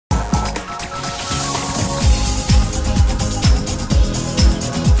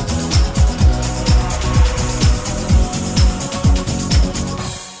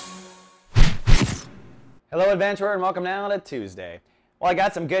Hello, adventurer, and welcome now to Tuesday. Well, I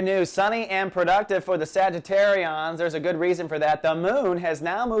got some good news. Sunny and productive for the Sagittarians. There's a good reason for that. The moon has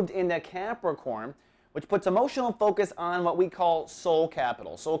now moved into Capricorn, which puts emotional focus on what we call soul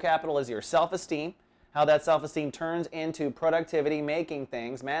capital. Soul capital is your self-esteem, how that self-esteem turns into productivity, making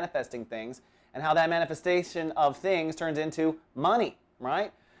things, manifesting things, and how that manifestation of things turns into money,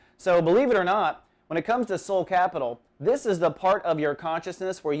 right? So believe it or not, when it comes to soul capital, this is the part of your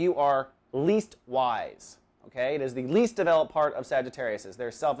consciousness where you are least wise. Okay, it is the least developed part of Sagittarius, is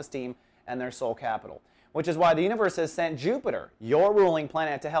their self-esteem and their soul capital, which is why the universe has sent Jupiter, your ruling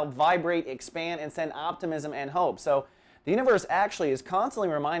planet, to help vibrate, expand, and send optimism and hope. So the universe actually is constantly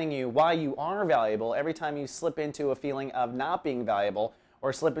reminding you why you are valuable every time you slip into a feeling of not being valuable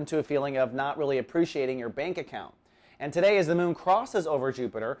or slip into a feeling of not really appreciating your bank account. And today, as the moon crosses over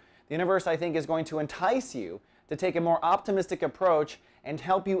Jupiter, the universe, I think, is going to entice you to take a more optimistic approach and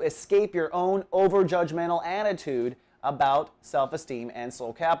help you escape your own over-judgmental attitude about self-esteem and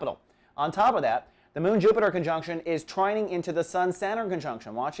soul capital. On top of that, the Moon-Jupiter conjunction is trining into the Sun-Saturn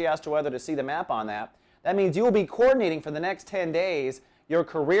conjunction. Watch the astro weather to see the map on that. That means you will be coordinating for the next 10 days your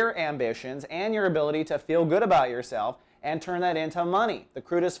career ambitions and your ability to feel good about yourself and turn that into money, the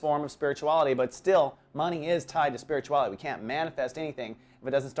crudest form of spirituality, but still, money is tied to spirituality. We can't manifest anything if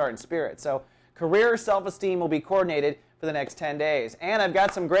it doesn't start in spirit. So career self-esteem will be coordinated for the next 10 days. And I've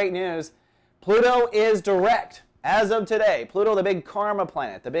got some great news. Pluto is direct as of today. Pluto, the big karma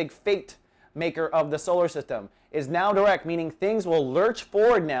planet, the big fate maker of the solar system, is now direct, meaning things will lurch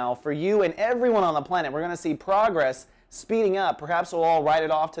forward now for you and everyone on the planet. We're going to see progress speeding up. Perhaps we'll all write it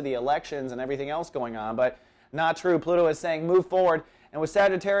off to the elections and everything else going on, but not true. Pluto is saying move forward. And with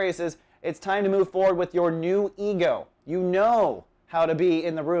Sagittarius, it's time to move forward with your new ego. You know how to be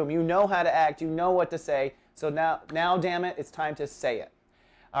in the room. You know how to act. You know what to say. So now, damn it, it's time to say it.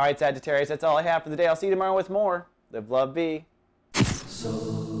 All right, Sagittarius, that's all I have for the day. I'll see you tomorrow with more. Live, love, be.